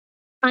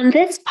On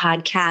this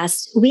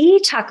podcast, we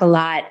talk a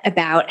lot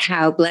about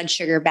how blood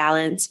sugar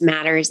balance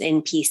matters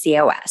in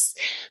PCOS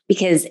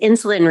because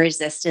insulin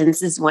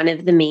resistance is one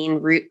of the main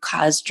root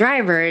cause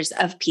drivers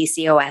of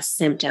PCOS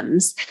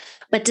symptoms.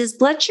 But does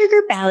blood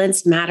sugar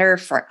balance matter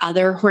for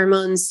other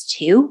hormones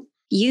too?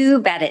 You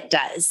bet it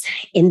does.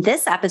 In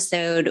this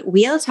episode,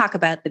 we'll talk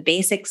about the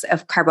basics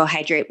of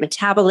carbohydrate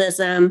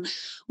metabolism,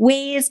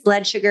 ways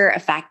blood sugar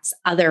affects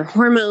other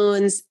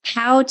hormones,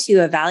 how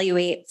to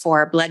evaluate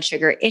for blood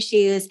sugar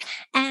issues,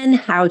 and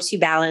how to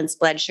balance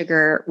blood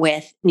sugar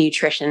with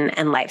nutrition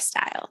and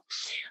lifestyle.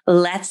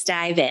 Let's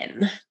dive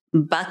in.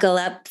 Buckle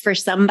up for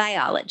some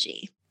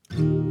biology.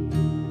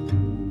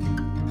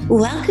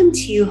 Welcome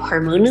to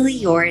Hormonally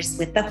Yours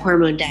with the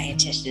Hormone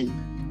Dietitian.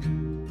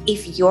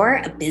 If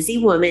you're a busy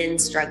woman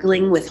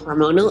struggling with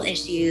hormonal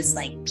issues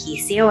like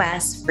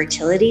PCOS,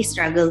 fertility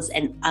struggles,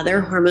 and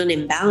other hormone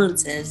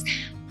imbalances,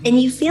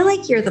 and you feel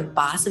like you're the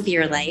boss of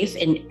your life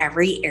in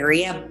every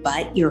area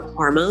but your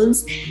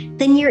hormones,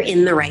 then you're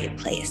in the right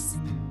place.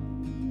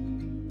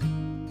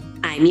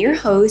 I'm your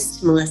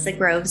host, Melissa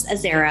Groves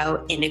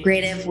Azero,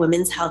 integrative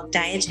women's health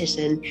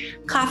dietitian,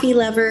 coffee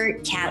lover,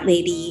 cat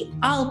lady,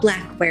 all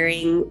black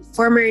wearing,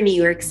 former New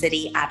York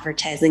City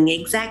advertising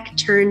exec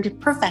turned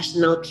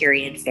professional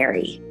period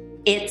fairy.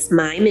 It's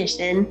my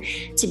mission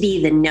to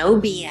be the no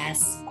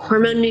BS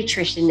hormone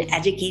nutrition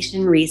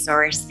education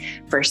resource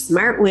for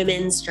smart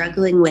women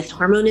struggling with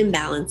hormone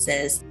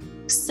imbalances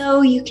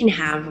so you can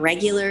have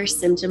regular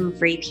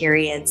symptom-free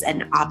periods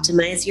and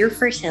optimize your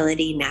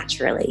fertility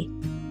naturally.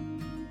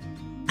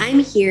 I'm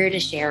here to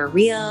share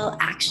real,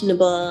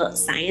 actionable,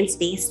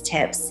 science-based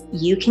tips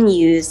you can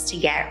use to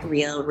get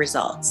real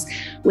results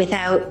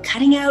without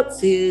cutting out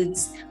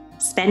foods,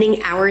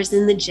 spending hours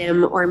in the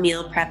gym or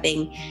meal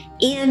prepping,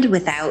 and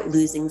without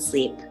losing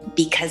sleep,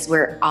 because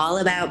we're all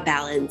about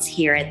balance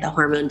here at the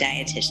Hormone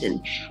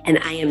Dietitian, and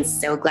I am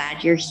so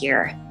glad you're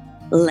here.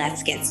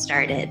 Let's get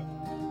started.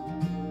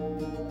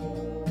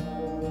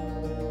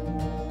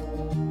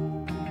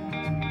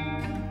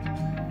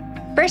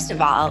 First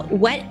of all,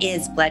 what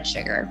is blood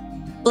sugar?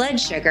 Blood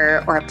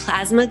sugar, or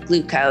plasma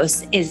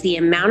glucose, is the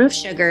amount of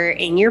sugar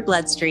in your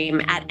bloodstream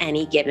at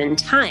any given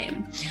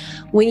time.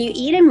 When you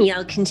eat a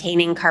meal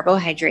containing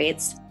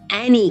carbohydrates,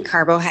 any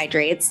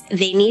carbohydrates,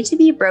 they need to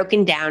be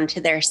broken down to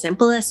their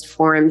simplest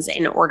forms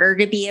in order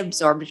to be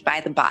absorbed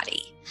by the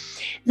body.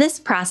 This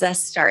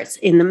process starts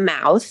in the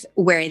mouth,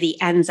 where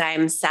the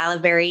enzyme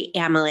salivary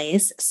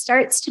amylase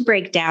starts to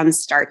break down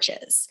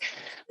starches.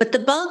 But the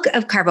bulk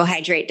of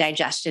carbohydrate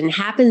digestion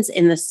happens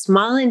in the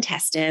small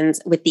intestines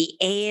with the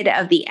aid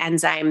of the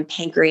enzyme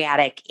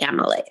pancreatic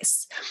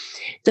amylase.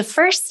 The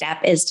first step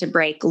is to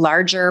break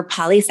larger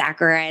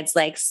polysaccharides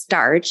like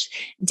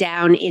starch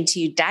down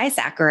into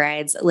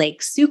disaccharides like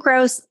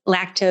sucrose,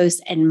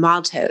 lactose, and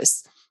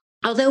maltose.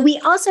 Although we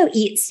also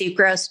eat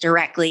sucrose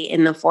directly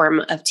in the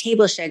form of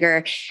table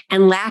sugar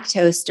and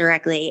lactose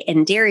directly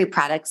in dairy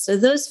products, so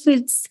those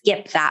foods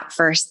skip that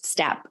first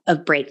step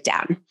of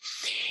breakdown.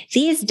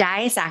 These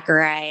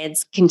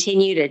disaccharides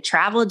continue to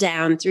travel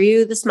down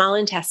through the small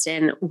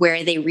intestine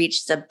where they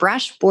reach the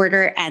brush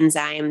border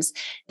enzymes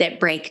that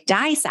break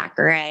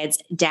disaccharides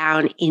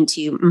down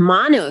into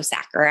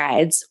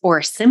monosaccharides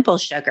or simple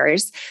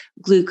sugars,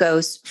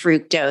 glucose,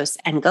 fructose,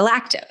 and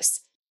galactose.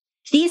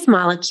 These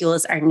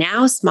molecules are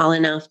now small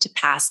enough to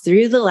pass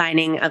through the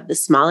lining of the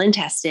small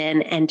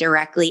intestine and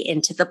directly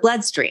into the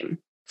bloodstream.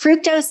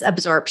 Fructose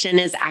absorption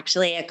is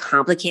actually a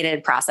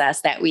complicated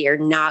process that we are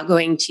not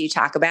going to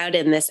talk about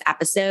in this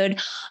episode,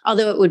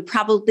 although it would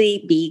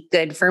probably be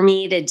good for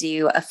me to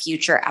do a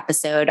future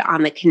episode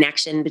on the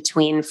connection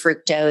between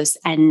fructose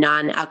and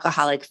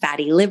non-alcoholic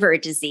fatty liver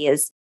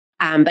disease.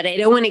 But I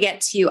don't want to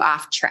get too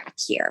off track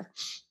here.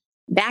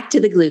 Back to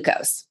the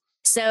glucose.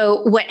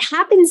 So what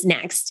happens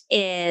next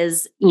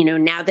is,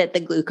 now that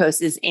the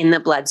glucose is in the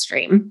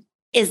bloodstream,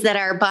 is that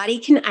our body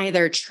can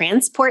either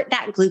transport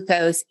that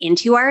glucose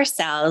into our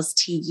cells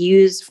to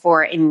use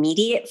for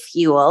immediate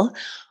fuel,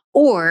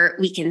 or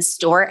we can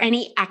store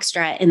any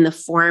extra in the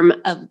form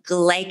of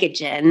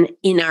glycogen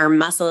in our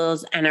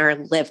muscles and our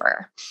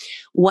liver.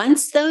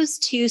 Once those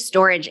two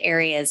storage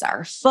areas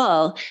are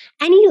full,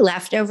 any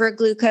leftover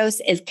glucose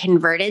is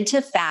converted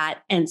to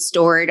fat and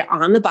stored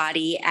on the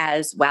body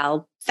as,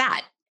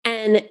 fat.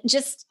 And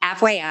just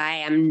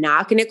FYI, I'm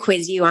not going to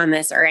quiz you on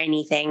this or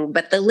anything,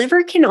 but the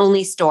liver can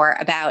only store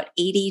about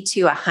 80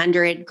 to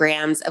 100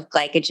 grams of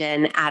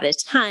glycogen at a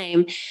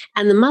time,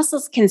 and the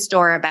muscles can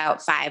store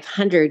about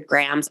 500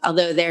 grams,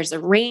 although there's a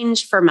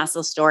range for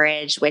muscle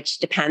storage, which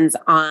depends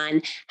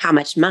on how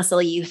much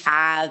muscle you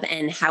have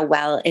and how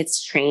well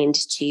it's trained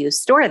to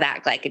store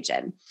that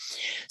glycogen.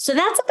 So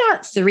that's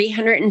about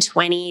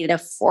 320 to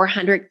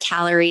 400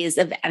 calories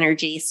of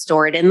energy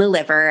stored in the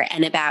liver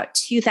and about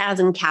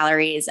 2,000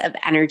 calories of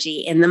energy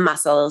in the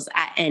muscles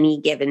at any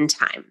given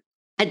time.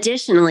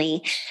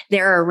 Additionally,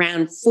 there are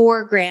around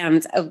 4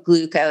 grams of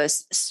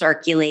glucose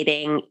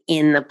circulating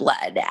in the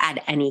blood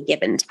at any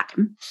given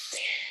time.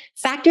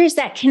 Factors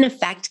that can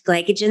affect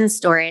glycogen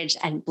storage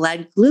and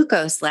blood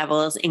glucose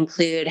levels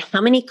include how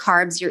many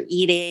carbs you're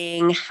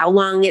eating, how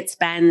long it's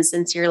been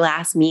since your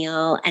last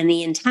meal, and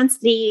the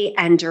intensity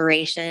and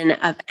duration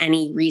of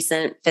any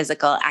recent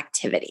physical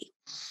activity.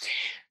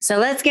 So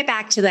let's get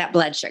back to that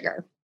blood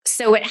sugar.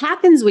 So what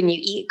happens when you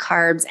eat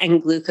carbs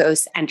and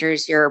glucose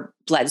enters your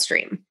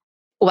bloodstream?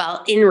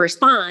 Well, in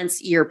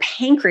response, your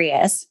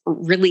pancreas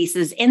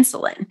releases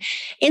insulin.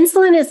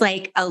 Insulin is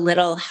like a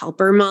little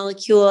helper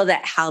molecule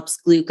that helps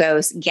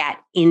glucose get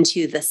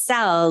into the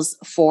cells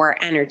for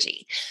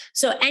energy.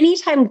 So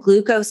anytime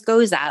glucose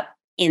goes up,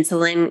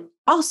 insulin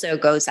also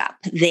goes up.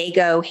 They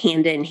go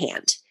hand in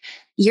hand.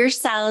 Your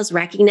cells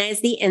recognize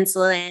the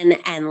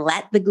insulin and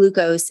let the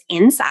glucose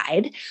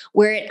inside,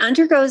 where it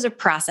undergoes a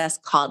process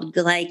called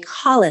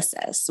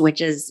glycolysis,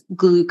 which is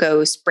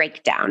glucose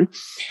breakdown,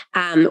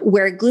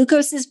 where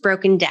glucose is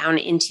broken down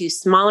into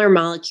smaller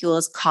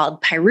molecules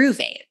called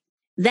pyruvate.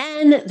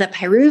 Then the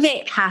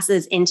pyruvate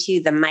passes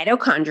into the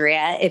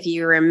mitochondria. If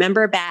you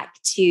remember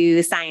back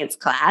to science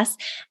class,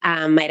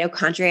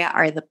 mitochondria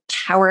are the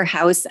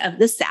powerhouse of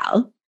the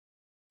cell,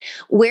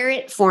 where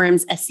it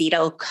forms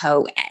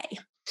acetyl-CoA.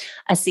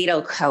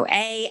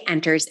 Acetyl-CoA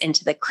enters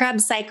into the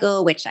Krebs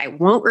cycle, which I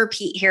won't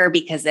repeat here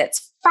because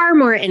it's far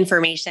more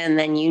information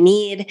than you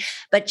need,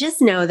 but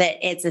just know that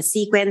it's a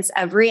sequence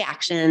of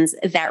reactions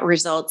that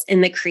results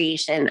in the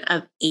creation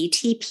of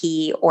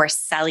ATP or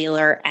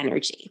cellular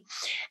energy.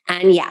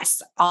 And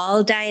yes,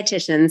 all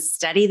dietitians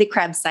study the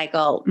Krebs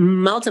cycle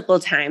multiple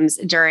times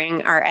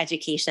during our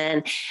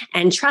education.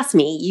 And trust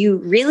me, you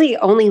really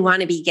only want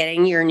to be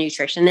getting your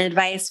nutrition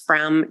advice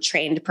from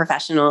trained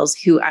professionals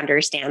who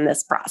understand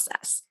this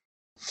process.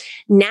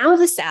 Now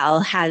the cell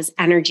has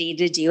energy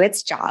to do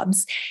its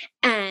jobs,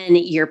 and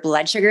your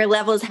blood sugar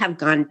levels have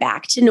gone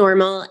back to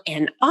normal,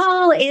 and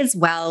all is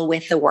well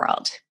with the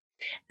world.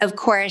 Of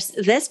course,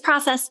 this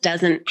process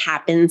doesn't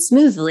happen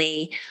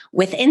smoothly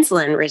with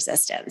insulin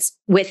resistance.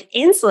 With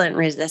insulin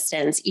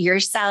resistance, your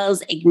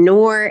cells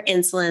ignore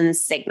insulin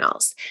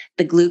signals.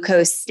 The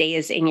glucose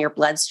stays in your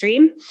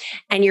bloodstream,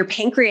 and your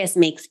pancreas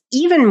makes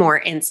even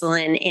more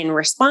insulin in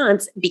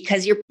response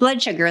because your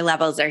blood sugar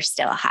levels are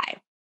still high.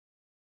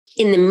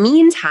 In the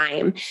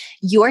meantime,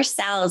 your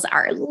cells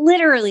are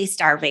literally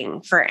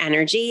starving for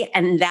energy,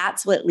 and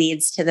that's what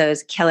leads to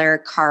those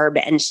killer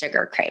carb and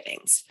sugar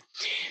cravings.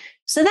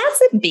 So that's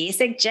the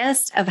basic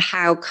gist of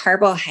how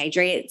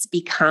carbohydrates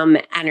become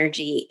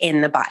energy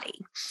in the body.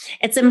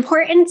 It's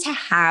important to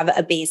have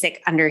a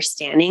basic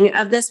understanding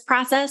of this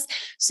process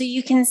so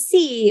you can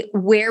see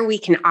where we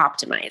can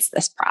optimize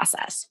this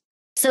process.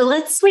 So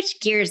let's switch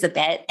gears a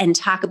bit and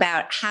talk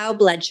about how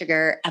blood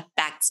sugar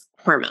affects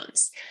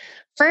hormones.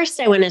 First,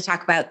 I want to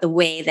talk about the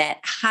way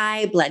that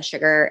high blood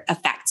sugar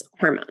affects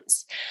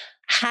hormones.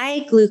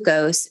 High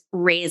glucose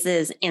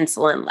raises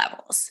insulin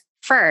levels.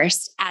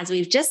 First, as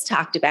we've just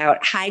talked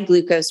about, high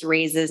glucose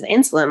raises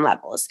insulin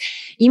levels.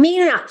 You may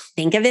not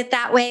think of it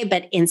that way,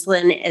 but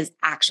insulin is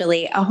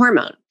actually a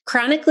hormone.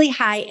 Chronically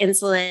high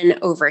insulin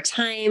over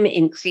time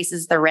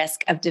increases the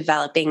risk of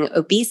developing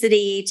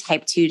obesity,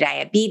 type 2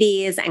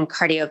 diabetes, and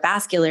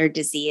cardiovascular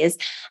disease,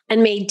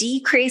 and may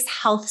decrease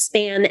health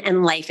span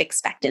and life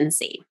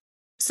expectancy.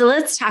 So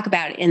let's talk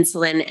about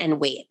insulin and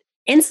weight.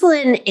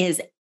 Insulin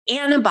is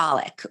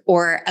anabolic,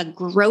 or a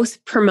growth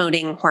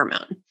promoting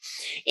hormone.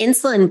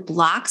 Insulin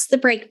blocks the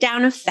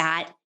breakdown of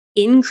fat,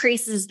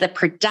 increases the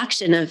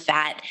production of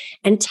fat,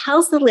 and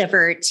tells the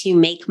liver to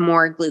make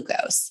more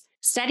glucose.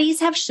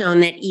 Studies have shown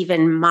that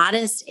even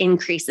modest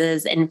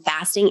increases in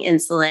fasting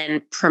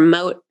insulin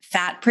promote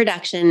fat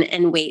production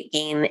and weight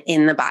gain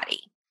in the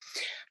body.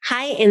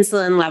 High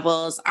insulin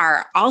levels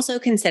are also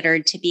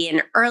considered to be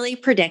an early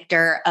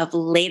predictor of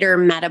later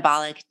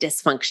metabolic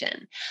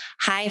dysfunction.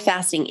 High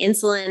fasting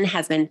insulin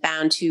has been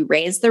found to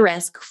raise the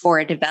risk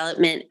for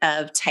development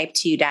of type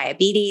 2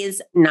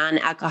 diabetes,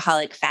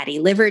 non-alcoholic fatty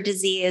liver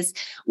disease,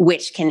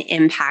 which can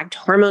impact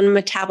hormone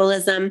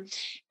metabolism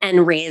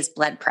and raise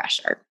blood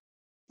pressure.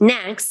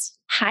 Next,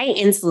 high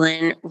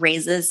insulin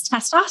raises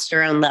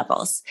testosterone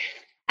levels.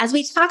 As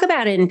we talk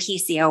about in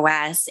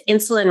PCOS,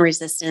 insulin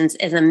resistance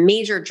is a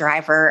major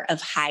driver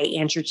of high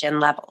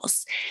androgen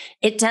levels.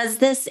 It does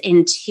this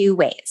in two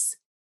ways.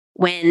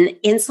 When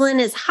insulin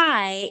is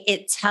high,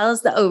 it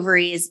tells the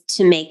ovaries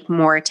to make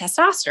more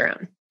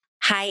testosterone.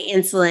 High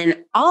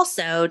insulin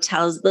also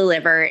tells the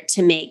liver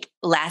to make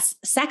less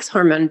sex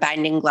hormone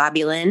binding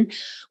globulin,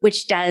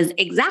 which does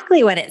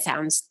exactly what it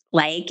sounds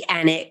like,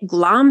 and it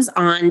gloms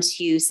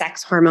onto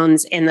sex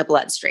hormones in the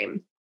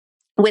bloodstream.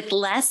 With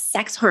less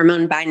sex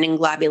hormone binding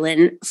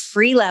globulin,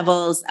 free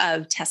levels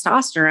of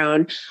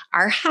testosterone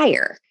are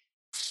higher.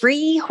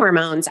 Free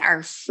hormones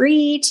are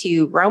free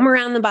to roam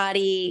around the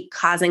body,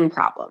 causing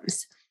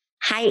problems.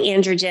 High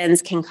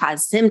androgens can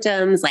cause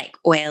symptoms like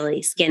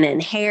oily skin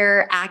and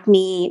hair,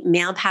 acne,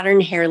 male pattern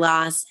hair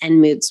loss,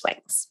 and mood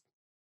swings.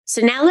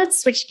 So now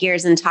let's switch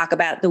gears and talk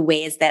about the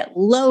ways that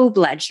low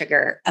blood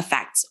sugar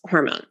affects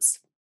hormones.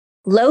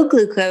 Low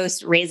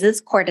glucose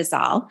raises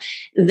cortisol,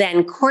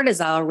 then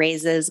cortisol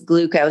raises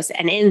glucose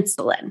and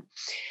insulin.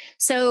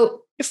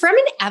 So, from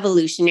an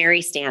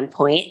evolutionary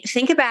standpoint,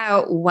 think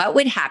about what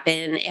would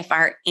happen if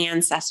our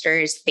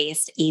ancestors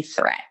faced a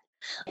threat.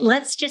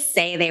 Let's just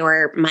say they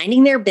were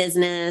minding their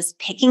business,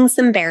 picking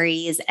some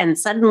berries, and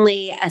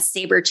suddenly a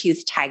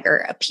saber-toothed tiger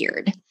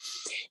appeared.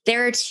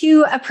 There are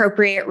two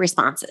appropriate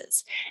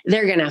responses.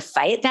 They're going to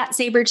fight that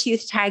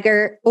saber-toothed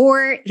tiger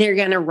or they're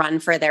going to run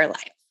for their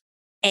life,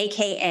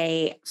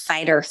 AKA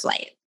fight or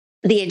flight.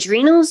 The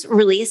adrenals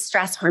release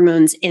stress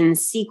hormones in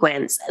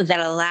sequence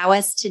that allow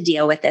us to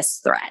deal with this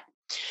threat.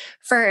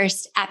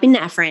 First,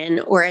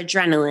 epinephrine or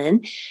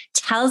adrenaline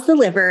tells the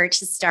liver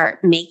to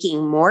start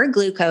making more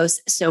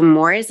glucose so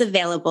more is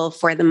available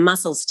for the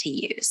muscles to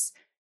use.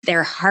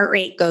 Their heart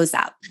rate goes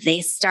up.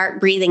 They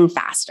start breathing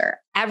faster.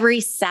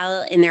 Every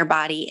cell in their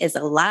body is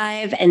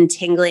alive and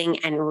tingling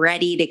and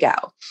ready to go.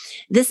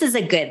 This is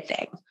a good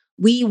thing.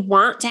 We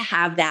want to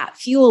have that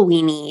fuel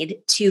we need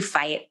to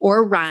fight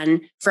or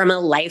run from a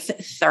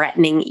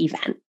life-threatening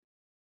event.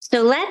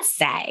 So let's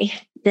say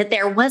that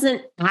there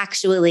wasn't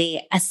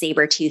actually a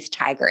saber-toothed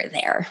tiger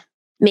there.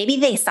 Maybe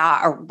they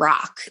saw a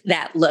rock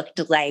that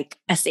looked like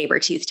a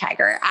saber-toothed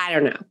tiger. I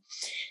don't know.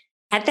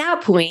 At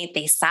that point,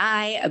 they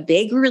sigh a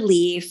big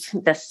relief.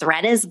 The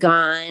threat is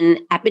gone.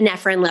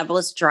 Epinephrine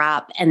levels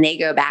drop, and they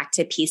go back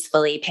to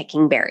peacefully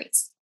picking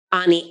berries.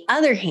 On the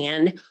other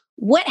hand,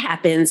 what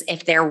happens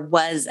if there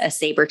was a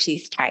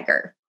saber-toothed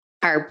tiger?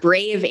 Our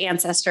brave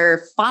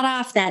ancestor fought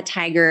off that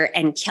tiger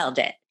and killed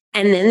it.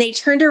 And then they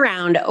turned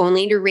around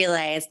only to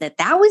realize that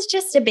that was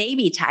just a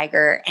baby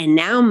tiger. And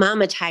now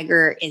mama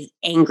tiger is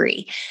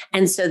angry.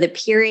 And so the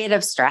period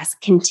of stress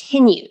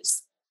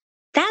continues.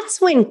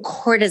 That's when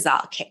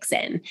cortisol kicks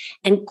in.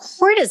 And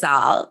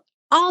cortisol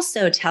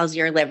also tells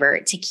your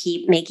liver to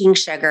keep making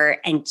sugar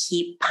and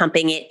keep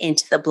pumping it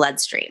into the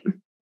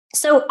bloodstream.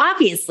 So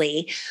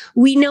obviously,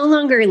 we no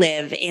longer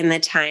live in the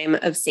time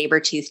of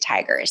saber-toothed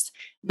tigers.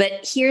 But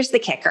here's the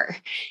kicker.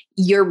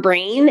 Your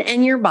brain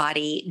and your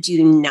body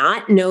do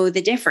not know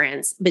the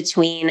difference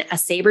between a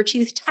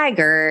saber-toothed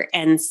tiger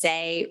and,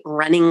 say,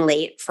 running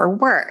late for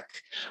work,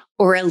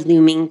 or a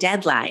looming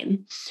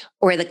deadline,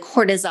 or the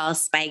cortisol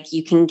spike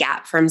you can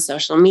get from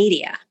social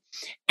media.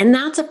 And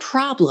that's a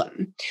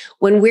problem.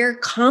 When we're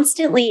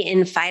constantly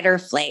in fight or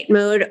flight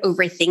mode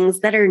over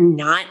things that are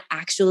not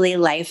actually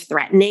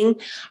life-threatening,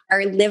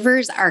 our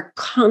livers are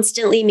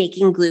constantly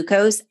making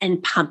glucose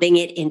and pumping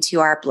it into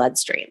our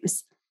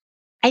bloodstreams.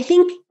 I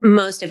think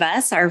most of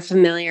us are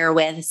familiar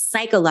with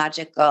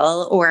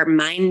psychological or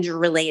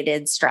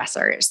mind-related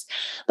stressors,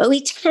 but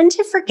we tend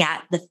to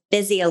forget the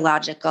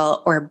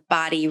physiological or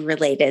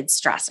body-related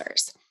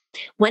stressors.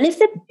 One of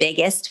the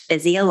biggest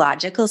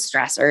physiological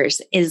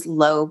stressors is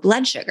low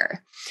blood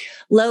sugar.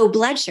 Low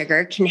blood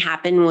sugar can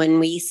happen when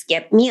we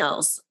skip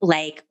meals,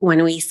 like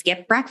when we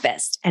skip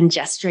breakfast and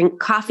just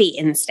drink coffee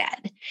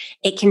instead.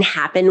 It can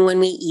happen when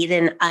we eat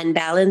an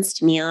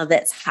unbalanced meal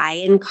that's high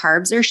in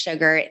carbs or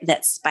sugar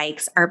that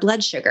spikes our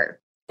blood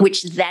sugar,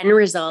 which then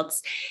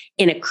results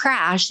in a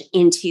crash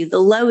into the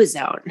low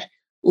zone.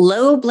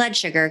 Low blood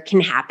sugar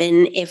can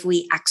happen if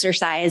we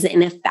exercise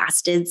in a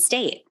fasted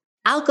state.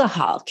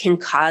 Alcohol can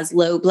cause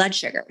low blood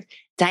sugar.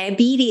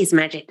 Diabetes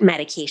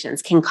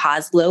medications can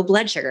cause low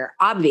blood sugar.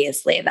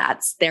 Obviously,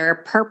 that's their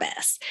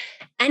purpose.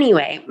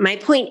 Anyway, my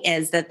point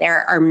is that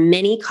there are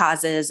many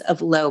causes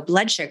of low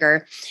blood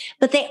sugar,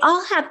 but they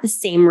all have the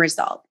same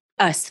result: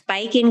 a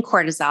spike in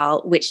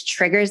cortisol, which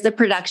triggers the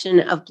production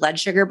of blood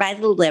sugar by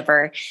the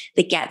liver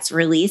that gets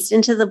released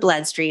into the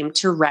bloodstream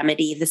to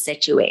remedy the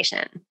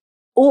situation.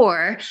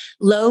 Or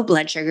low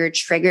blood sugar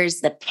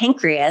triggers the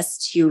pancreas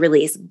to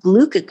release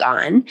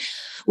glucagon,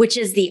 which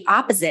is the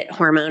opposite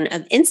hormone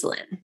of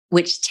insulin,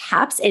 which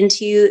taps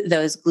into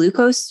those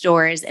glucose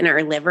stores in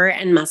our liver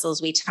and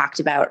muscles we talked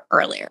about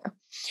earlier.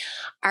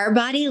 Our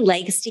body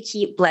likes to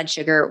keep blood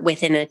sugar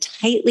within a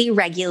tightly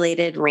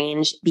regulated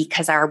range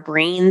because our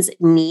brains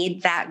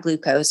need that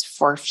glucose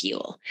for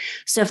fuel.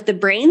 So if the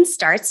brain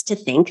starts to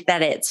think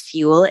that its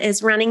fuel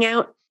is running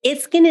out,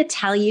 it's going to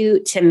tell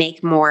you to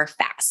make more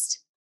fast.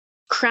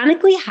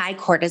 Chronically high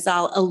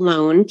cortisol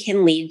alone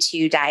can lead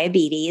to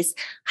diabetes,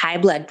 high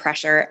blood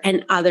pressure,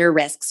 and other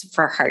risks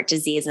for heart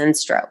disease and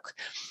stroke.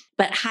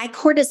 But high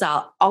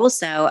cortisol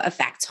also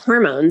affects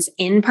hormones,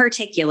 in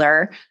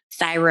particular,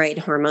 thyroid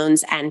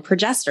hormones and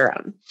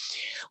progesterone.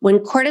 When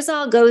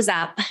cortisol goes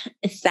up,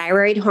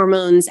 thyroid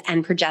hormones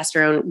and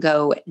progesterone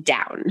go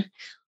down.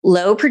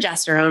 Low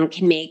progesterone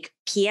can make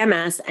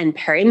PMS and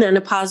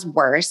perimenopause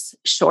worse,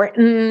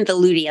 shorten the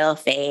luteal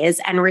phase,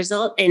 and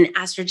result in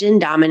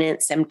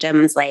estrogen-dominant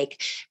symptoms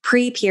like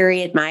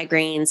pre-period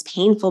migraines,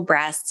 painful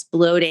breasts,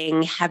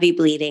 bloating, heavy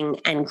bleeding,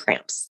 and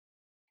cramps.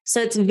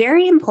 So it's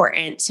very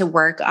important to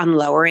work on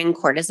lowering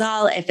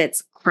cortisol if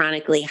it's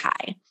chronically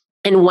high.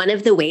 And one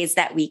of the ways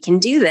that we can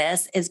do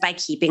this is by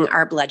keeping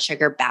our blood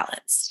sugar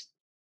balanced.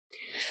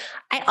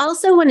 I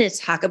also want to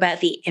talk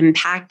about the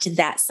impact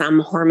that some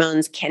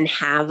hormones can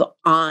have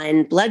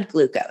on blood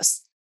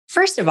glucose.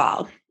 First of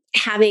all,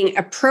 having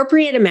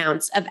appropriate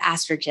amounts of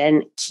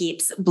estrogen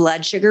keeps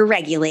blood sugar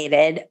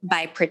regulated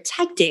by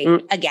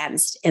protecting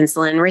against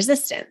insulin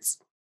resistance.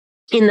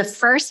 In the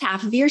first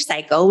half of your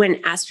cycle,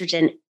 when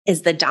estrogen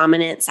is the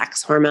dominant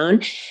sex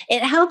hormone,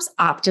 it helps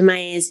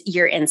optimize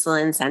your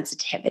insulin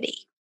sensitivity.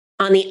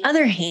 On the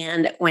other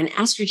hand, when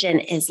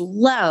estrogen is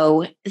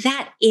low,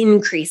 that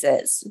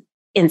increases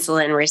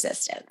insulin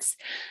resistance.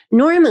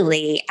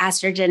 Normally,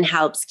 estrogen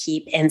helps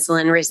keep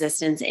insulin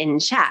resistance in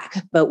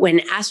check, but when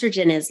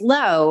estrogen is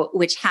low,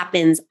 which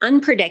happens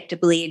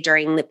unpredictably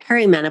during the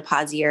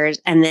perimenopause years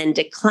and then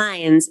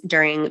declines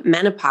during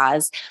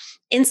menopause,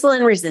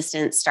 insulin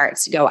resistance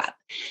starts to go up.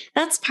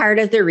 That's part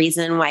of the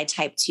reason why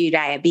type 2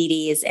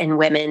 diabetes in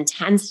women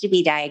tends to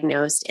be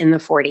diagnosed in the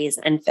 40s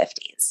and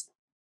 50s.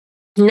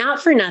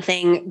 Not for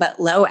nothing, but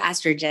low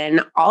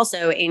estrogen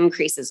also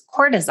increases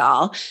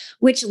cortisol,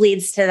 which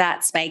leads to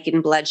that spike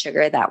in blood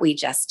sugar that we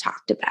just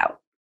talked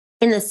about.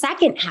 In the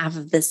second half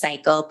of the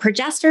cycle,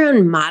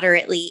 progesterone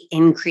moderately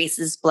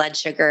increases blood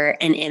sugar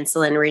and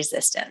insulin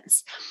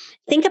resistance.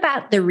 Think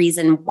about the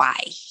reason why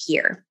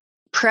here.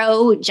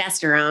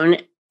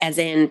 Progesterone, as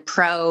in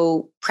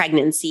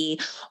pro-pregnancy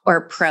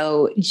or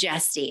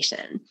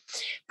pro-gestation.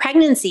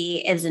 Pregnancy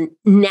is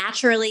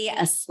naturally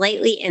a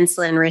slightly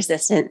insulin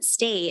resistant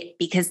state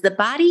because the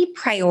body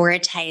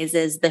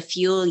prioritizes the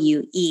fuel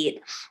you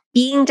eat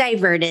being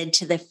diverted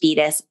to the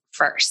fetus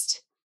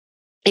first.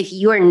 If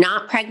you are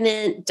not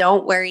pregnant,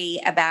 don't worry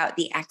about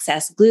the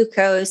excess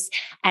glucose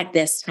at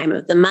this time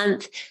of the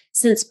month,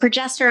 since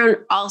progesterone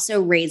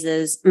also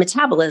raises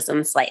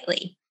metabolism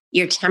slightly.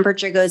 Your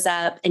temperature goes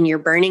up and you're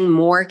burning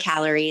more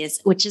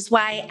calories, which is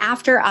why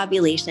after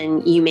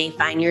ovulation, you may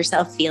find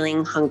yourself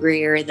feeling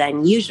hungrier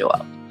than usual.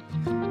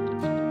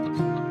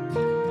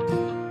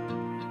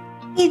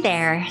 Hey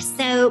there.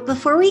 So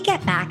before we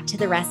get back to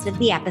the rest of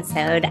the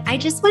episode, I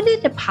just wanted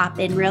to pop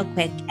in real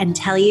quick and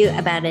tell you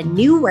about a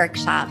new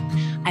workshop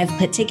I've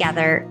put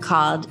together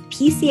called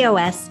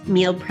PCOS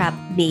Meal Prep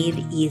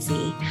Made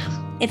Easy.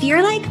 If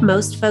you're like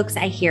most folks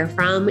I hear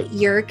from,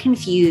 you're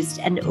confused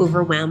and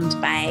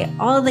overwhelmed by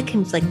all the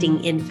conflicting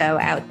info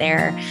out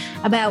there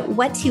about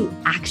what to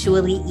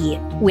actually eat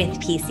with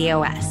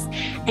PCOS,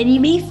 and you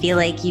may feel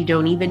like you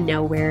don't even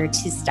know where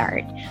to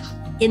start.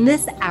 In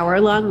this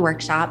hour-long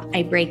workshop,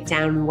 I break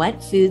down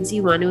what foods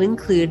you want to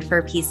include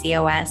for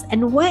PCOS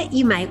and what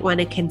you might want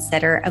to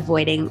consider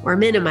avoiding or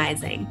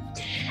minimizing.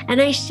 And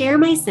I share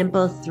my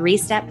simple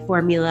 3-step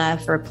formula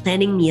for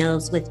planning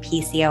meals with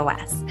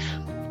PCOS.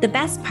 The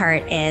best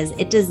part is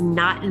it does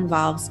not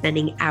involve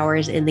spending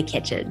hours in the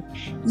kitchen.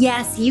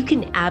 Yes, you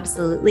can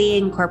absolutely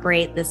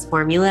incorporate this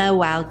formula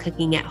while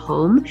cooking at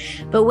home,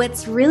 but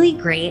what's really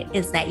great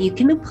is that you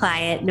can apply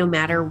it no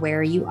matter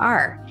where you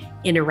are.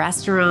 In a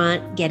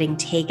restaurant, getting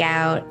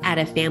takeout, at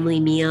a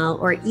family meal,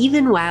 or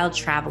even while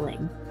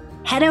traveling.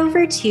 Head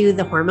over to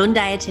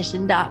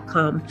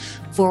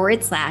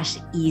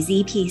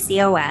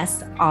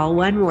thehormonedietitian.com/easypcos, all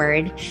one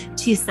word,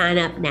 to sign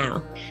up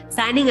now.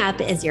 Signing up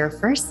is your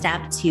first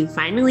step to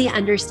finally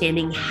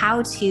understanding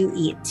how to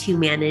eat to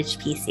manage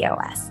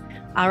PCOS.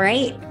 All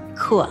right,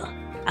 cool.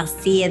 I'll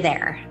see you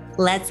there.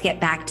 Let's get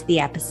back to the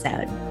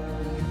episode.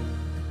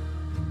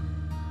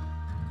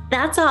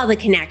 That's all the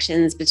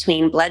connections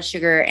between blood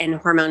sugar and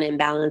hormone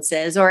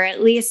imbalances, or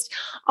at least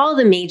all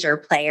the major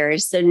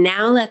players. So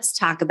now let's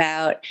talk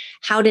about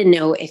how to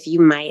know if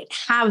you might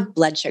have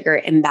blood sugar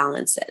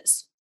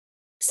imbalances.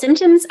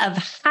 Symptoms of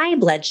high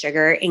blood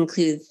sugar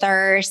include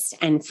thirst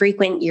and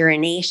frequent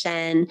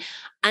urination,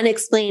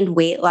 unexplained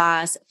weight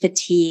loss,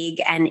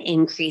 fatigue, and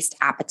increased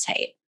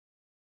appetite.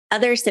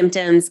 Other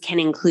symptoms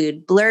can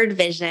include blurred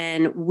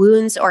vision,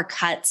 wounds or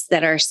cuts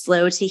that are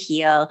slow to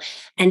heal,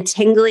 and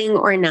tingling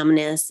or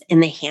numbness in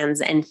the hands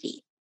and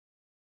feet.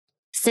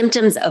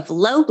 Symptoms of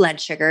low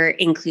blood sugar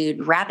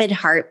include rapid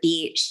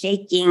heartbeat,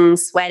 shaking,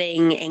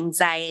 sweating,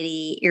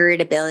 anxiety,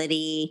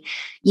 irritability,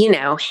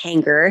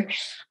 hanger,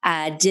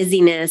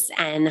 dizziness,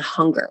 and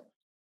hunger.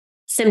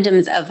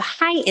 Symptoms of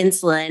high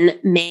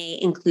insulin may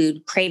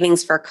include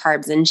cravings for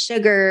carbs and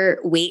sugar,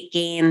 weight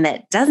gain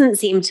that doesn't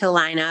seem to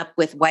line up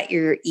with what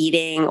you're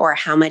eating or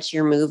how much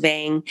you're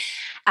moving,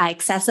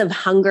 excessive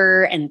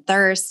hunger and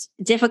thirst,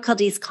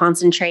 difficulties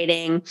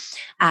concentrating,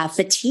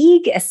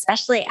 fatigue,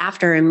 especially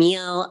after a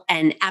meal,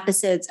 and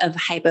episodes of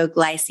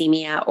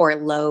hypoglycemia or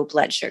low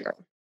blood sugar.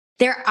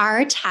 There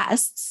are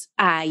tests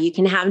you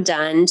can have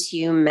done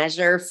to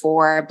measure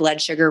for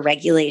blood sugar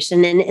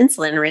regulation and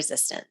insulin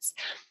resistance.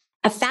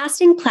 A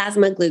fasting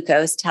plasma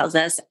glucose tells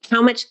us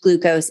how much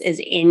glucose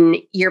is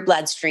in your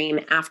bloodstream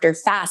after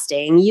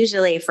fasting,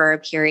 usually for a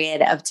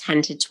period of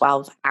 10 to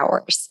 12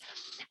 hours.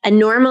 A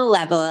normal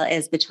level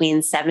is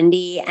between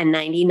 70 and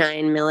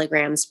 99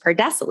 milligrams per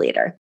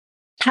deciliter.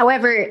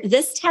 However,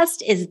 this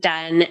test is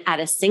done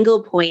at a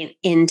single point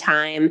in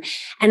time,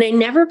 and I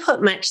never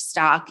put much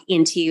stock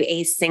into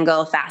a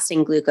single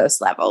fasting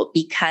glucose level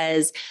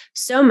because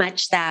so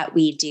much that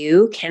we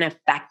do can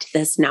affect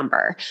this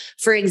number.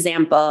 For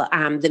example,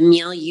 the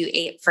meal you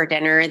ate for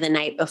dinner the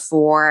night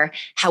before,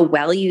 how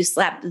well you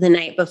slept the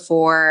night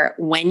before,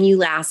 when you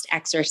last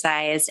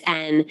exercised,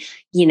 and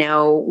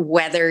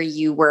whether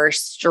you were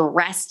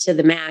stressed to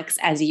the max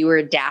as you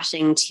were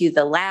dashing to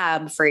the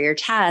lab for your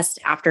test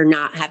after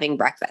not having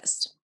breakfast.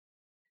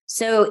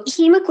 So,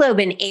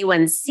 hemoglobin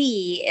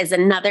A1C is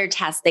another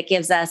test that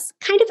gives us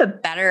kind of a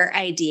better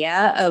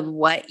idea of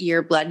what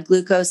your blood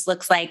glucose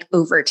looks like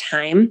over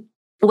time.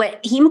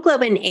 What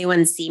hemoglobin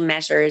A1C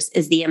measures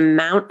is the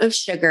amount of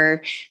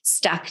sugar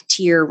stuck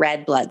to your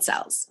red blood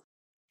cells.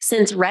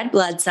 Since red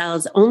blood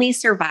cells only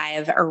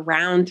survive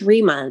around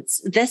 3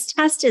 months, this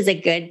test is a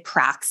good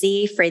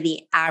proxy for the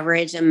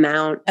average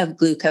amount of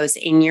glucose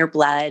in your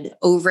blood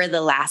over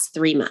the last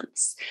 3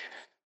 months.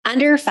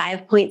 Under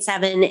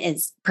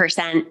 5.7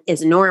 percent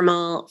is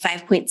normal.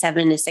 5.7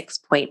 to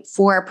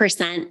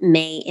 6.4%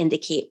 may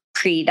indicate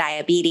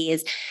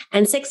pre-diabetes,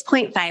 and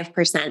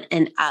 6.5%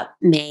 and up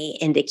may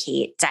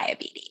indicate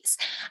diabetes.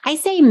 I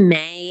say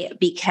may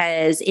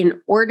because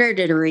in order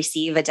to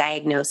receive a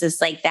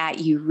diagnosis like that,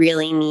 you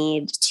really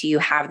need to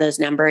have those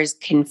numbers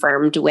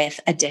confirmed with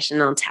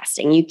additional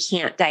testing. You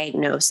can't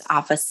diagnose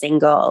off a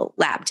single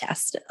lab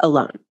test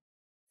alone.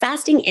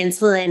 Fasting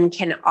insulin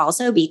can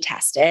also be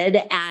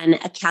tested, and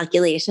a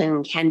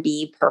calculation can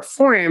be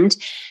performed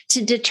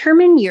to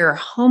determine your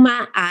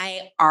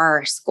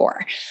HOMA-IR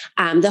score.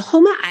 The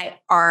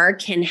HOMA-IR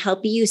can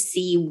help you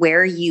see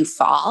where you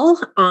fall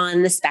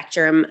on the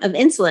spectrum of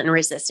insulin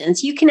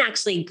resistance. You can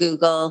actually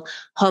Google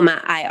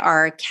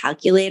HOMA-IR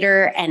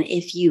calculator, and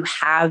if you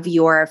have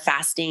your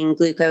fasting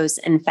glucose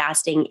and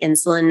fasting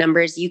insulin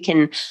numbers, you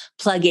can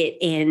plug it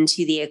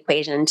into the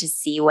equation to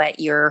see what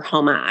your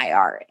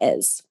HOMA-IR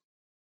is.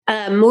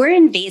 A more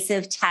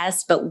invasive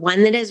test, but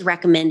one that is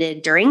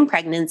recommended during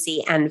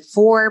pregnancy and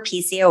for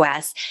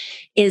PCOS,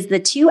 is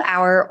the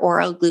 2-hour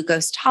oral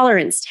glucose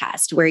tolerance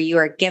test, where you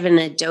are given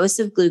a dose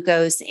of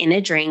glucose in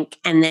a drink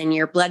and then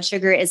your blood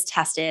sugar is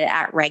tested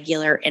at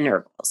regular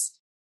intervals.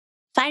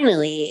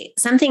 Finally,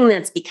 something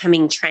that's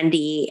becoming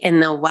trendy in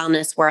the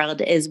wellness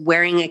world is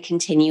wearing a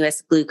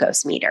continuous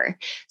glucose meter.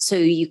 So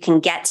you can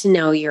get to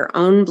know your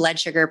own blood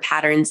sugar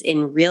patterns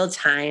in real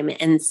time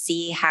and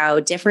see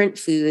how different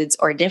foods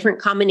or different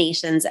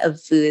combinations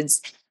of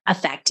foods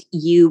affect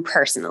you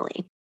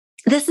personally.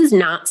 This is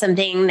not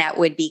something that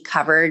would be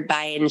covered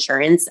by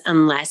insurance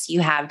unless you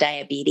have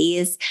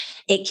diabetes.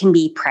 It can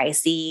be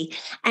pricey,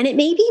 and it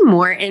may be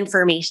more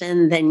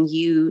information than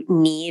you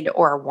need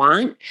or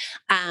want.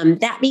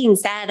 That being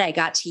said, I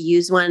got to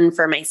use one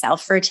for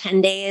myself for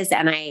 10 days,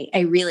 and I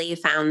really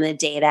found the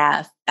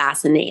data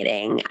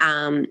fascinating,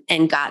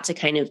 and got to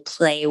kind of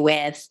play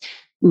with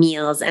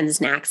meals and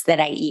snacks that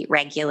I eat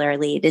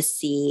regularly to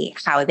see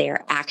how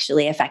they're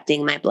actually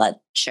affecting my blood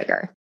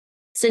sugar.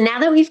 So now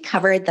that we've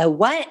covered the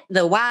what,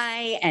 the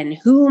why, and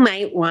who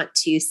might want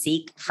to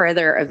seek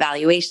further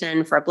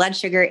evaluation for blood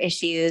sugar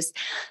issues,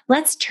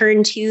 let's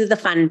turn to the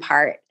fun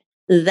part,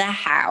 the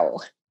how.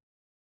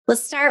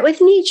 Let's start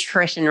with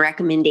nutrition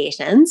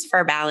recommendations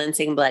for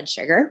balancing blood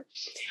sugar.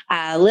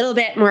 A little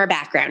bit more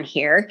background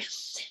here.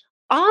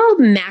 All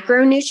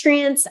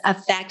macronutrients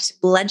affect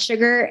blood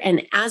sugar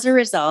and, as a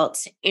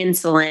result,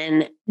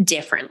 insulin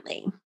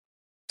differently.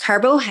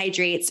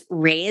 Carbohydrates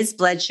raise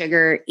blood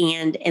sugar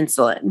and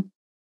insulin.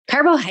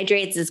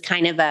 Carbohydrates is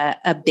kind of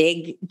a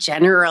big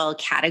general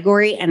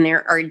category, and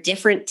there are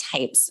different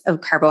types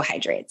of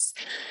carbohydrates.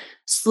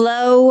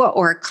 Slow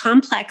or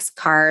complex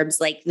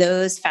carbs, like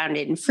those found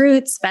in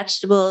fruits,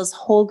 vegetables,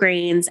 whole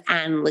grains,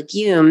 and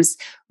legumes,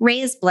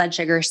 raise blood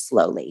sugar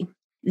slowly.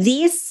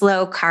 These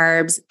slow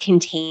carbs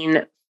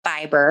contain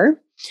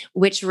fiber,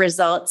 which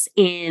results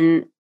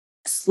in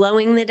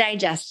slowing the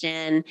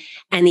digestion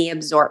and the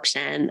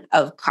absorption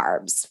of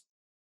carbs.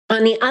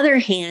 On the other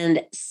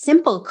hand,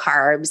 simple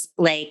carbs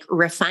like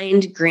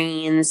refined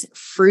grains,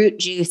 fruit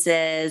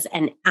juices,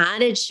 and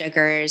added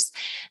sugars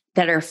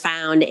that are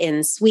found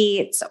in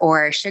sweets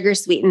or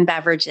sugar-sweetened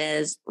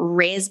beverages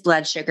raise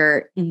blood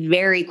sugar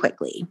very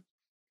quickly.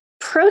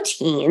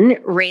 Protein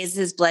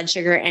raises blood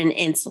sugar and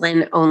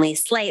insulin only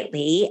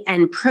slightly,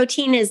 and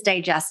protein is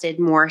digested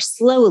more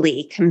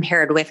slowly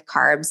compared with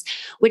carbs,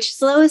 which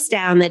slows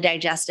down the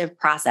digestive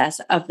process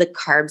of the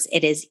carbs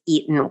it is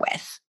eaten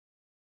with.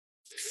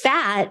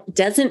 Fat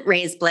doesn't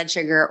raise blood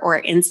sugar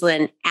or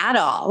insulin at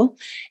all,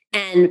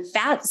 and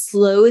fat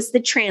slows the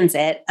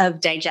transit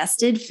of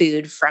digested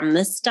food from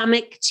the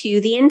stomach to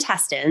the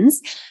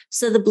intestines.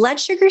 So the blood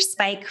sugar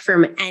spike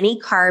from any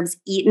carbs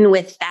eaten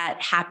with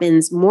fat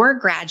happens more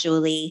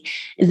gradually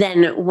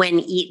than when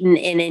eaten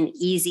in an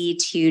easy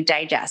to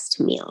digest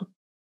meal.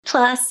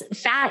 Plus,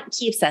 fat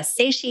keeps us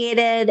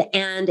satiated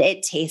and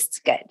it tastes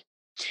good.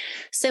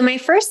 So my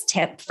first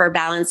tip for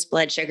balanced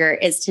blood sugar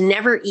is to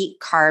never eat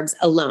carbs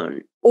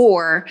alone,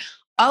 or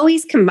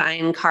always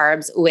combine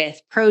carbs with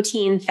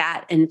protein,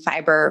 fat, and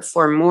fiber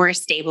for more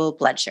stable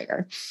blood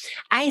sugar.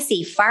 I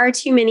see far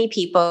too many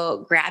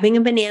people grabbing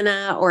a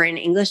banana or an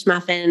English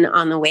muffin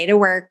on the way to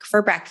work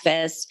for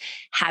breakfast,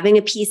 having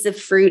a piece of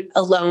fruit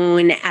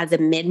alone as a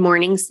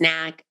mid-morning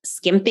snack,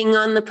 skimping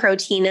on the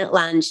protein at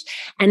lunch,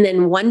 and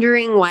then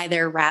wondering why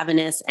they're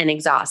ravenous and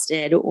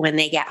exhausted when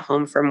they get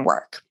home from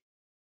work.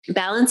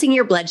 Balancing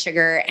your blood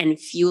sugar and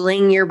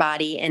fueling your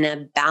body in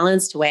a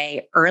balanced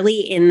way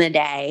early in the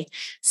day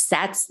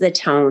sets the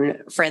tone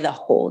for the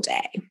whole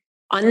day.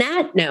 On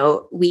that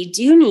note, we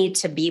do need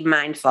to be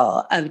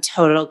mindful of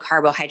total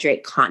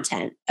carbohydrate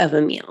content of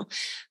a meal.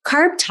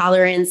 Carb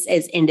tolerance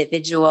is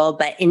individual,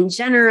 but in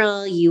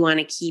general, you want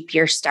to keep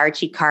your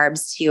starchy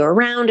carbs to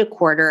around a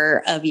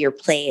quarter of your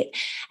plate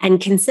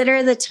and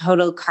consider the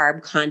total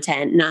carb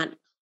content not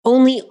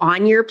only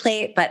on your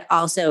plate, but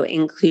also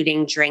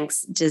including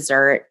drinks,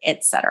 dessert,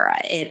 etc.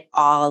 It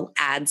all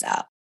adds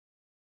up.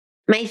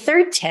 My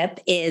third tip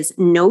is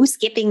no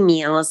skipping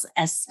meals,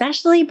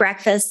 especially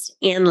breakfast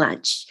and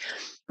lunch.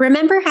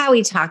 Remember how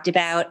we talked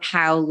about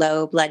how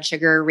low blood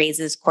sugar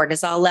raises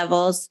cortisol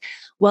levels?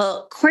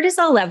 Well,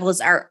 cortisol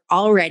levels are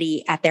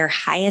already at their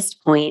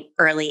highest point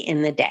early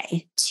in the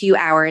day, 2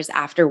 hours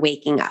after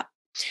waking up.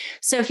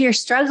 So if you're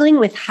struggling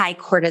with high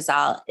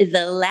cortisol,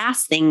 the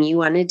last thing you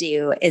want to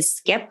do is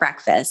skip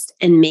breakfast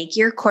and make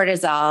your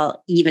cortisol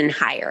even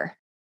higher.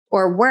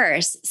 Or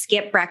worse,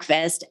 skip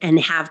breakfast and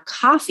have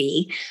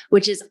coffee,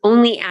 which is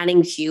only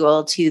adding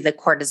fuel to the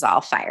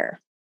cortisol fire.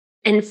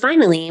 And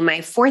finally, my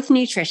fourth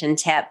nutrition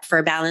tip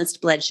for balanced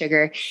blood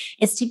sugar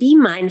is to be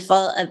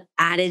mindful of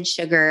added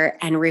sugar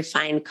and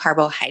refined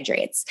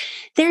carbohydrates.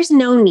 There's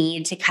no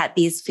need to cut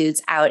these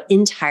foods out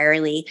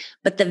entirely,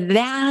 but the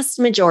vast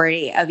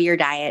majority of your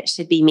diet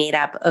should be made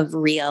up of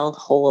real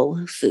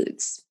whole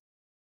foods.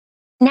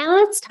 Now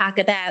let's talk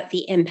about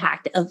the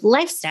impact of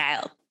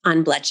lifestyle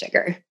on blood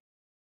sugar.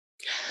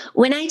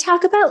 When I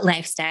talk about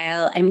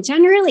lifestyle, I'm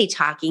generally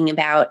talking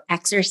about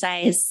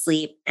exercise,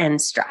 sleep,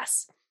 and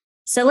stress.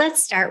 So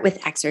let's start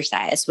with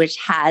exercise, which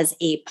has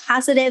a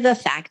positive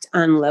effect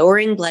on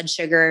lowering blood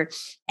sugar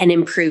and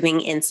improving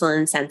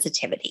insulin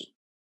sensitivity.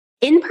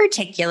 In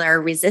particular,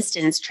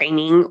 resistance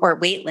training or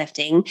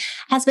weightlifting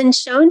has been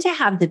shown to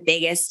have the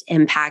biggest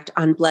impact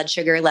on blood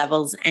sugar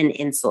levels and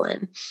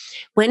insulin.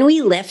 When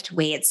we lift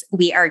weights,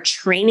 we are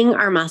training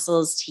our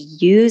muscles to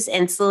use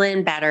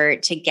insulin better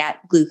to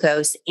get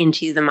glucose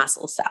into the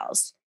muscle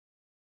cells.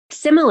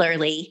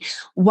 Similarly,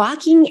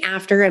 walking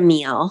after a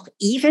meal,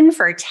 even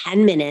for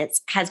 10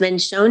 minutes, has been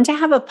shown to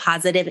have a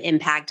positive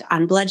impact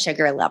on blood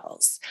sugar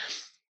levels.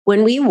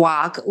 When we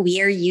walk,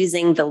 we are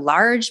using the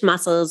large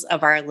muscles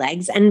of our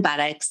legs and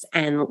buttocks,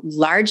 and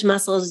large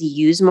muscles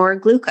use more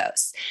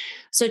glucose.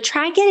 So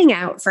try getting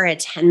out for a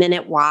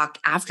 10-minute walk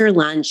after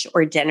lunch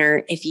or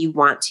dinner if you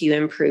want to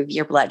improve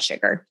your blood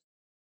sugar.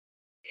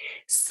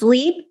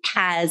 Sleep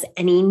has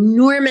an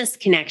enormous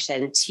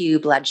connection to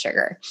blood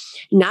sugar.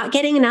 Not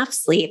getting enough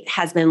sleep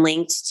has been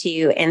linked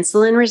to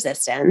insulin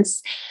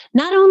resistance,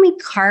 not only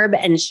carb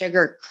and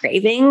sugar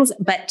cravings,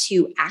 but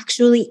to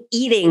actually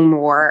eating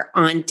more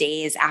on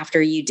days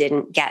after you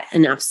didn't get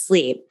enough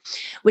sleep,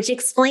 which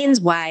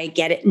explains why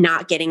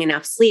not getting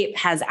enough sleep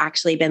has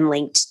actually been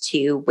linked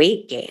to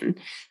weight gain.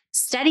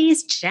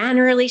 Studies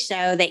generally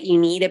show that you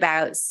need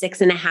about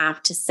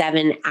 6.5 to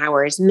 7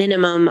 hours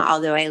minimum,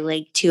 although I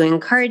like to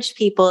encourage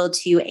people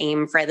to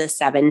aim for the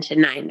 7 to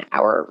 9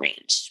 hour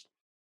range.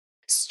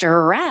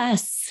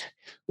 Stress.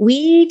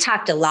 We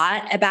talked a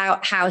lot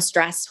about how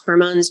stress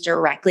hormones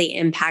directly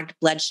impact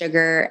blood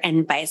sugar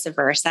and vice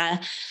versa.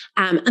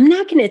 I'm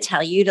not going to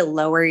tell you to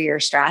lower your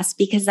stress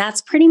because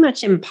that's pretty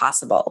much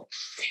impossible.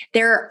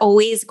 There are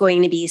always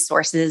going to be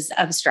sources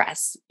of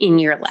stress in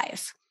your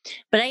life.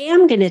 But I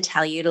am going to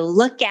tell you to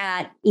look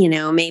at,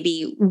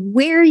 maybe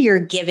where you're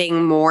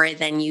giving more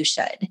than you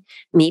should.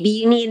 Maybe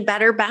you need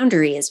better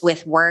boundaries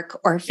with work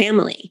or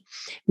family.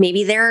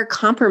 Maybe there are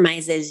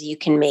compromises you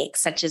can make,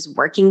 such as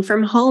working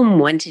from home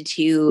 1 to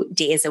 2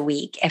 days a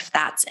week, if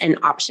that's an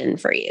option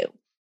for you.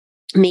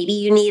 Maybe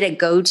you need a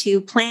go-to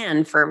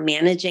plan for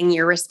managing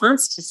your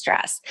response to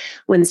stress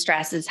when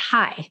stress is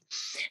high.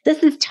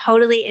 This is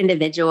totally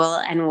individual,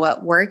 and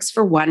what works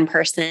for one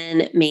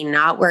person may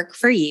not work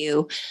for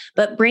you,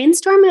 but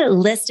brainstorm a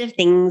list of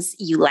things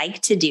you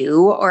like to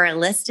do or a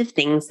list of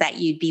things that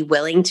you'd be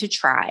willing to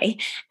try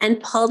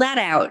and pull that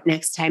out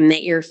next time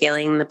that you're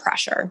feeling the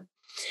pressure.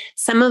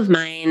 Some of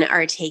mine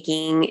are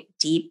taking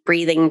deep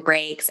breathing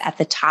breaks at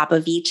the top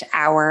of each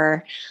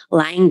hour,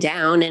 lying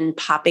down and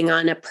popping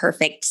on a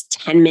perfect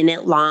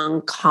 10-minute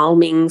long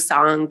calming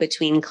song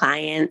between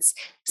clients,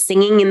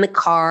 singing in the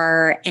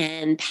car,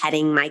 and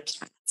petting my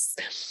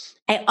cats.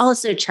 I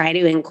also try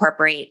to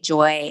incorporate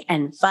joy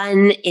and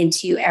fun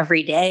into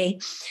every day,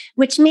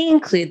 which may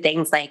include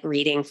things like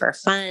reading for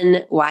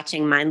fun,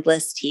 watching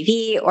mindless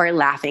TV, or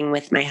laughing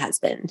with my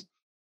husband.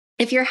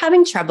 If you're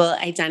having trouble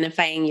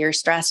identifying your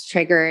stress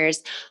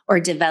triggers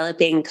or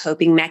developing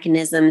coping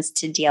mechanisms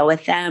to deal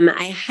with them,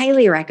 I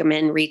highly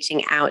recommend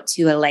reaching out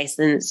to a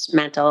licensed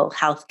mental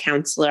health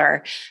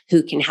counselor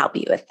who can help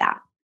you with that.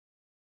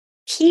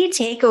 Key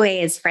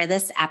takeaways for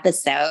this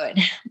episode: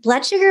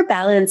 blood sugar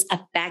balance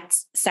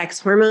affects sex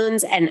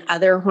hormones and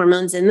other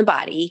hormones in the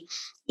body,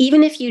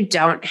 even if you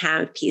don't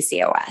have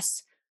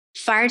PCOS.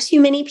 Far too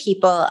many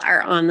people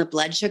are on the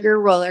blood sugar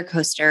roller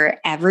coaster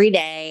every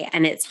day,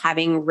 and it's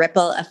having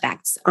ripple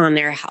effects on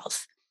their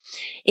health.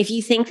 If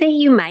you think that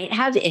you might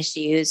have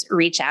issues,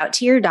 reach out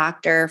to your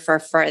doctor for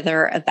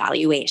further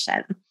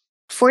evaluation.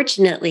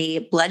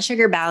 Fortunately, blood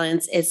sugar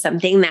balance is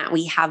something that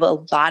we have a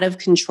lot of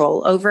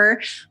control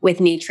over with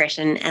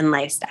nutrition and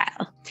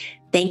lifestyle.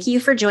 Thank you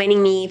for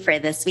joining me for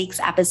this week's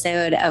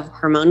episode of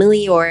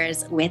Hormonally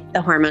Yours with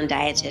the Hormone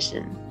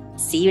Dietitian.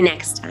 See you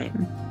next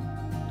time.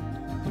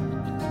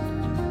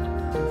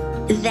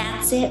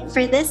 That's it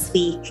for this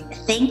week.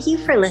 Thank you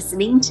for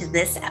listening to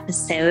this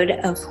episode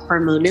of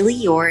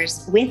Hormonally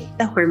Yours with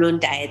the Hormone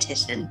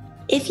Dietitian.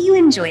 If you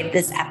enjoyed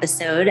this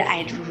episode,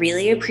 I'd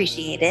really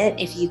appreciate it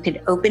if you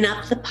could open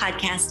up the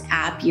podcast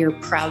app you're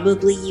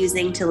probably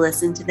using to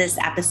listen to this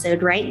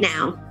episode right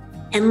now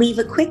and leave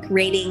a quick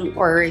rating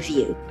or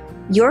review.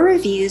 Your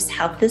reviews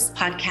help this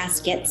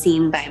podcast get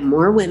seen by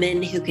more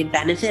women who could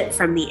benefit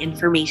from the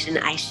information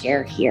I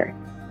share here.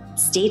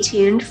 Stay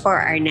tuned for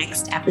our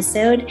next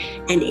episode,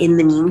 and in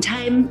the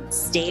meantime,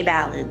 stay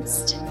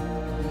balanced.